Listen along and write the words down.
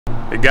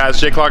Hey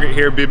guys, Jake Lockett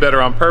here, Be Better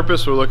on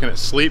Purpose. We're looking at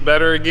sleep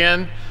better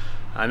again.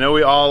 I know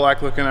we all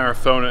like looking at our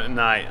phone at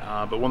night,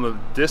 but one of the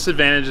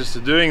disadvantages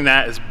to doing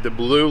that is the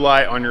blue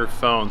light on your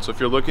phone. So if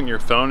you're looking at your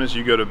phone as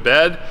you go to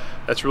bed,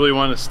 that's really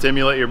one to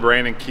stimulate your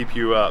brain and keep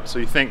you up. So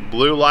you think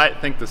blue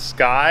light, think the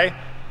sky.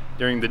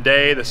 During the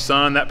day, the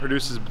sun, that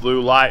produces blue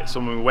light.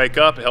 So when we wake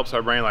up, it helps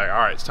our brain like, all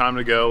right, it's time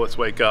to go, let's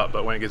wake up.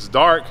 But when it gets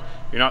dark,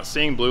 you're not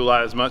seeing blue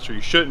light as much, or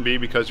you shouldn't be,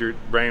 because your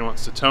brain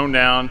wants to tone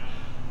down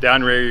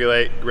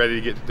regulate, ready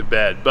to get to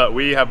bed. But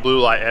we have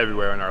blue light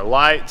everywhere, in our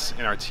lights,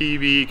 in our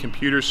TV,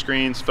 computer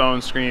screens,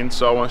 phone screens.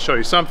 So I want to show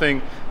you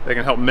something that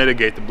can help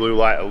mitigate the blue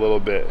light a little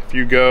bit. If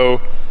you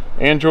go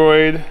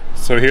Android,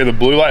 so here the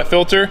blue light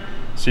filter,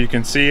 so you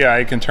can see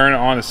I can turn it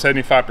on to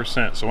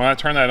 75%. So when I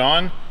turn that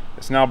on,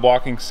 it's now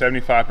blocking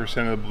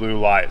 75% of the blue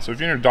light. So if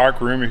you're in a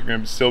dark room, you're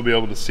going to still be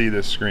able to see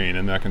this screen.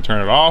 And then I can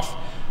turn it off.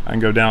 I can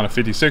go down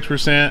to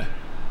 56%,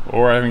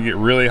 or I can get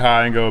really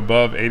high and go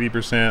above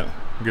 80%.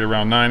 Get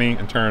around 90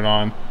 and turn it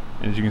on,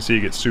 and as you can see,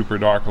 it gets super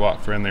dark, a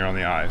lot friendlier on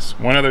the eyes.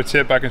 One other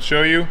tip I can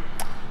show you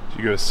is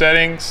you go to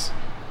settings,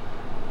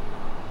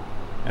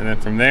 and then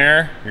from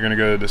there you're going to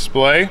go to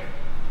display.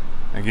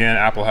 Again,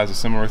 Apple has a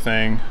similar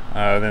thing.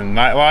 Then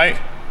night light.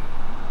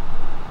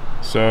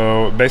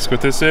 So basically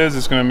what this is,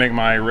 it's going to make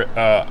my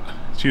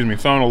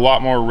phone a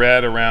lot more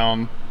red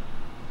around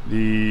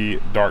the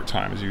dark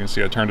time. As you can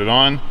see, I turned it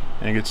on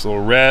and it gets a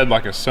little red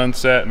like a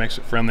sunset. It makes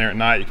it friendlier at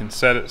night. You can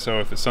set it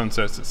so if the sun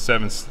sets at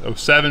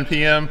 7:07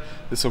 p.m.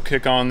 this will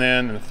kick on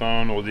then, and the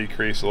phone will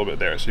decrease a little bit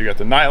there. So you got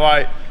the night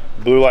light,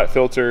 blue light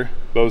filter.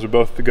 Those are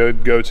both the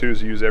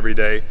go-tos you use every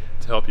day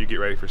to help you get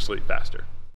ready for sleep faster.